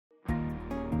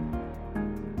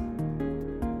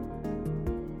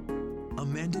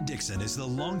Amanda Dickson is the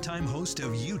longtime host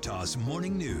of Utah's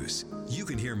Morning News. You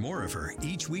can hear more of her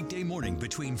each weekday morning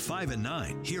between 5 and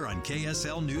 9 here on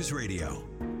KSL News Radio.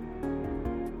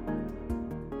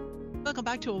 Welcome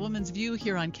back to A Woman's View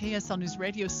here on KSL News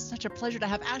Radio. Such a pleasure to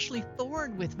have Ashley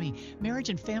Thorn with me, marriage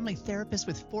and family therapist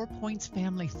with 4 Points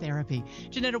Family Therapy.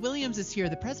 Jeanetta Williams is here,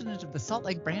 the president of the Salt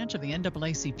Lake branch of the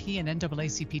NAACP and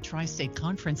NAACP Tri-State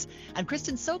Conference. And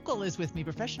Kristin Sokol is with me,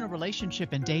 professional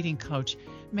relationship and dating coach.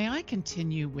 May I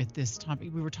continue with this topic?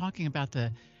 We were talking about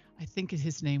I think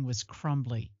his name was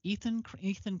Crumbley, Ethan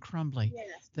Crumbley,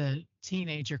 yes. The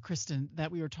teenager, Kristin,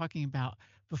 that we were talking about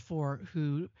before,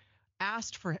 who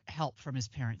asked for help from his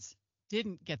parents,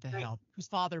 didn't get the help, whose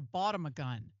father bought him a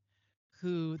gun,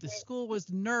 who the school was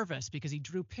nervous because he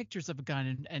drew pictures of a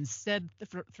gun and said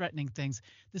threatening things.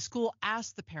 The school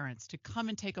asked the parents to come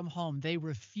and take him home. They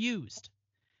refused.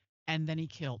 And then he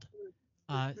killed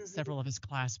several of his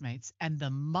classmates. And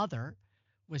the mother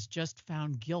was just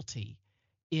found guilty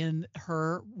in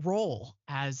her role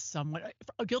as someone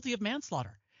guilty of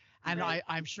manslaughter. And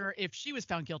I'm sure if she was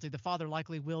found guilty, the father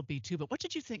likely will be too. But what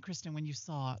did you think, Kristin, when you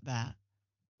saw that?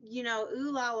 You know, ooh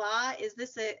la la, is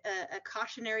this a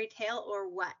cautionary tale or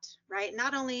what, right?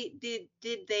 Not only did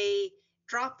they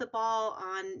drop the ball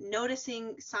on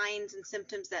noticing signs and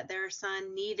symptoms that their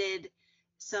son needed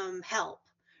some help,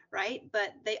 right?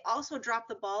 But they also dropped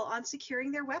the ball on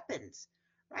securing their weapons,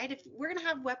 right? If we're going to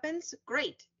have weapons,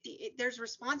 great. There's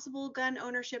responsible gun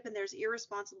ownership and there's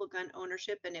irresponsible gun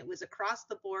ownership, and it was across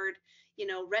the board, you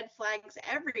know, red flags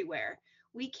everywhere.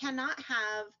 We cannot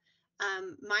have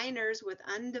minors with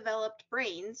undeveloped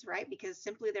brains, right? Because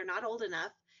simply they're not old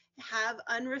enough, have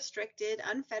unrestricted,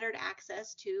 unfettered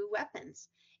access to weapons.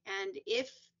 And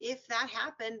if that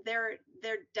happened, there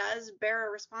does bear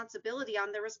a responsibility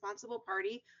on the responsible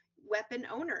party, weapon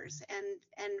owners,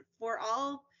 and for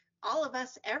all of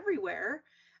us everywhere.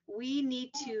 We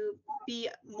need to be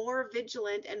more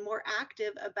vigilant and more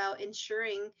active about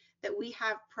ensuring that we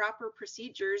have proper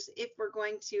procedures if we're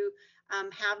going to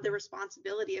have the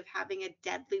responsibility of having a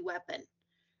deadly weapon,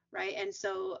 right? And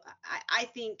so I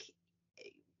think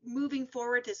moving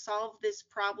forward to solve this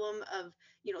problem of,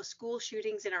 you know, school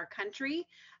shootings in our country,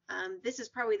 this is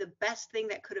probably the best thing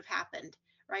that could have happened,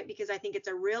 right? Because I think it's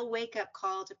a real wake-up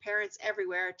call to parents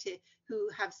everywhere who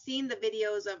have seen the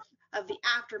videos of the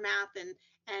aftermath and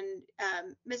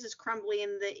Mrs. Crumbley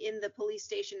in the police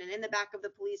station and in the back of the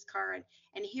police car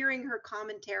and hearing her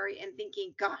commentary and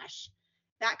thinking, gosh,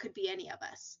 that could be any of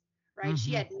us, right? Mm-hmm.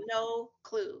 She had no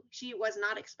clue. She was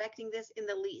not expecting this in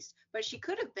the least, but she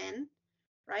could have been,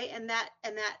 right? And that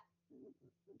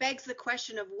begs the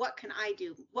question of what can I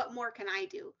do? What more can I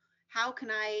do? How can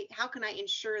I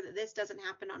ensure that this doesn't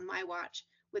happen on my watch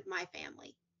with my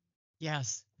family?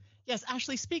 Yes. Yes,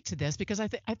 Ashley, speak to this, because I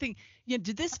think, you know,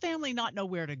 did this family not know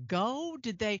where to go?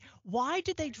 Why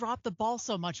did they drop the ball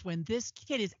so much when this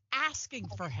kid is asking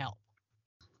for help?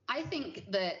 I think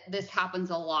that this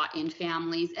happens a lot in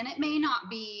families, and it may not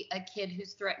be a kid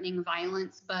who's threatening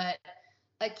violence, but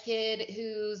a kid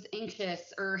who's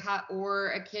anxious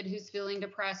or a kid who's feeling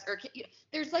depressed, or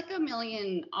there's like a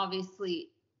million, obviously,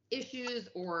 issues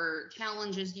or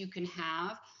challenges you can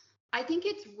have. I think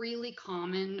it's really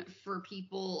common for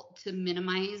people to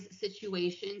minimize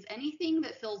situations, anything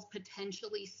that feels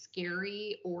potentially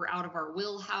scary or out of our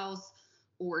wheelhouse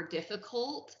or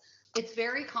difficult. It's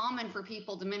very common for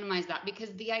people to minimize that,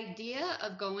 because the idea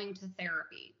of going to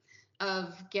therapy,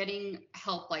 of getting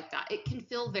help like that, it can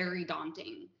feel very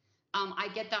daunting. I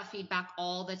get that feedback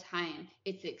all the time.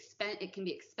 It can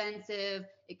be expensive.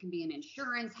 It can be an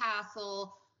insurance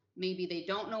hassle. Maybe they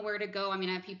don't know where to go. I mean,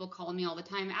 I have people calling me all the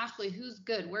time, Ashley, who's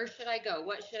good? Where should I go?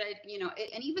 What should I,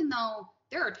 and even though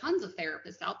there are tons of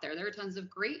therapists out there are tons of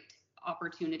great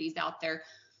opportunities out there,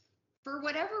 for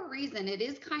whatever reason, it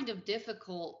is kind of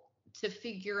difficult to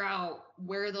figure out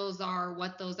where those are,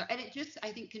 what those are. And it just,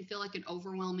 I think, can feel like an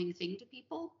overwhelming thing to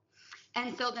people.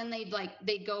 And so then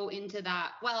they go into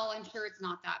that, well, I'm sure it's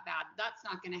not that bad. That's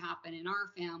not going to happen in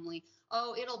our family.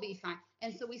 Oh, it'll be fine.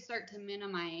 And so we start to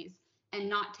minimize and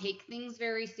not take things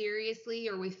very seriously,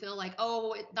 or we feel like,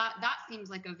 oh, that seems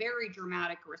like a very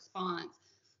dramatic response.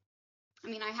 I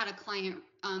mean, I had a client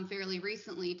fairly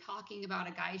recently talking about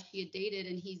a guy she had dated,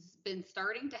 and he's been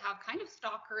starting to have kind of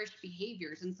stalkerish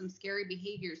behaviors and some scary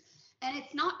behaviors. And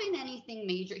it's not been anything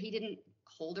major. He didn't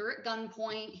hold her at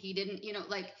gunpoint. He didn't,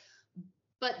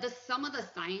 but some of the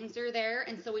signs are there.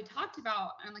 And so we talked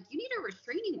about, I'm like, you need a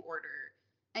restraining order.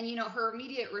 And, her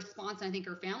immediate response, and I think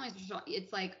her family's response,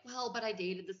 it's like, well, but I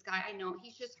dated this guy. I know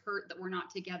he's just hurt that we're not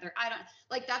together.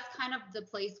 That's kind of the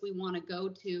place we want to go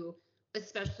to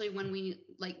especially when we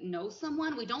know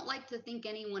someone, we don't like to think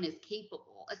anyone is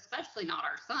capable, especially not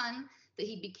our son, that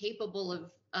he'd be capable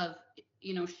of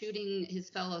shooting his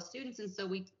fellow students. And so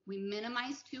we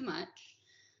minimize too much.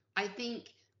 I think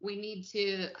we need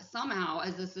to somehow,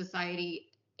 as a society,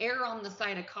 err on the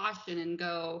side of caution and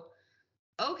go,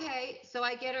 okay, so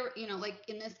I get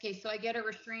in this case, so I get a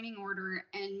restraining order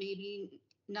and maybe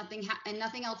nothing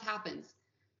else happens.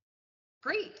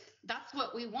 Great. That's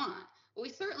what we want. But we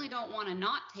certainly don't want to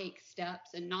not take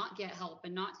steps and not get help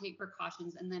and not take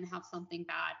precautions and then have something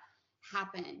bad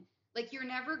happen. You're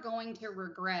never going to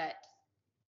regret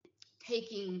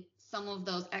taking some of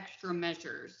those extra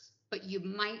measures, but you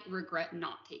might regret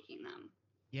not taking them.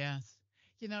 Yes.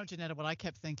 Jeanetta, what I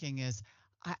kept thinking is,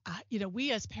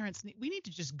 we as parents, we need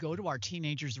to just go to our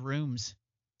teenagers' rooms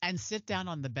and sit down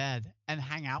on the bed and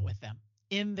hang out with them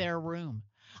in their room.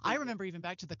 I remember even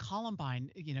back to the Columbine,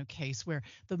 case where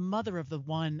the mother of the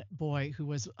one boy who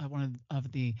was one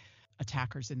of the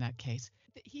attackers in that case,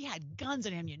 he had guns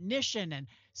and ammunition and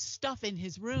stuff in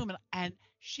his room, and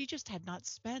she just had not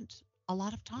spent a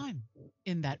lot of time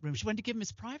in that room. She wanted to give him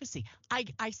his privacy.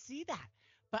 I see that.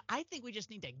 But I think we just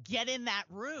need to get in that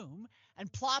room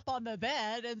and plop on the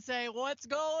bed and say, what's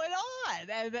going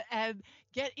on? And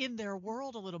get in their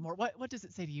world a little more. What does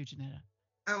it say to you, Jeanetta?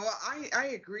 Well, I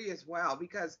agree as well,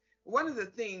 because one of the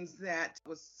things that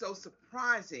was so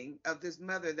surprising of this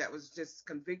mother that was just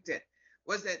convicted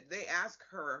was that they asked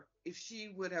her if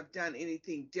she would have done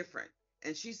anything different.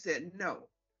 And she said no.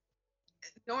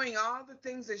 Knowing all the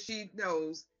things that she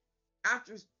knows,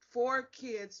 after 4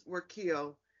 kids were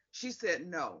killed, she said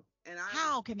no. And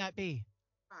how can that be?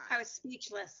 I was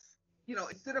speechless.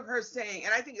 Instead of her saying,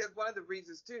 and I think that's one of the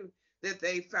reasons too that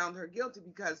they found her guilty,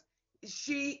 because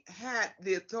she had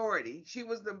the authority. She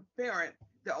was the parent,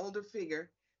 the older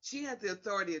figure. She had the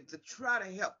authority to try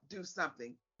to help do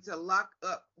something, to lock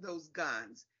up those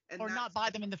guns. Or not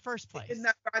buy them in the first place. And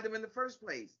not buy them in the first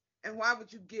place. And why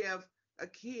would you give a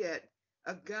kid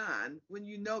a gun when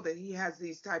you know that he has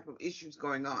these type of issues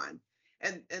going on?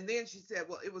 And then she said,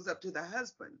 well, it was up to the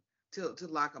husband to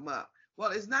lock him up. Well,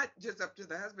 it's not just up to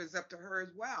the husband, it's up to her as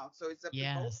well. So it's up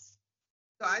to both.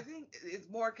 So I think it's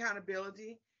more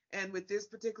accountability. And with this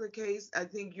particular case, I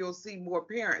think you'll see more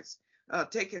parents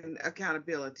taking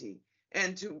accountability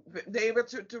and to be able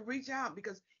to reach out,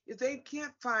 because if they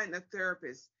can't find a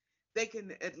therapist, they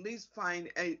can at least find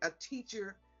a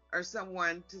teacher or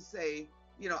someone to say,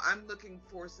 I'm looking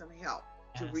for some help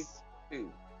to reach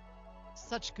to.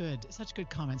 Such good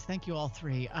comments. Thank you all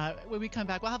three. When we come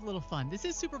back, we'll have a little fun. This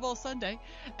is Super Bowl Sunday,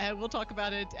 and we'll talk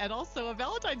about it, and also a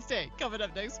Valentine's Day coming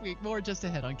up next week. More just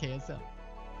ahead on KSL.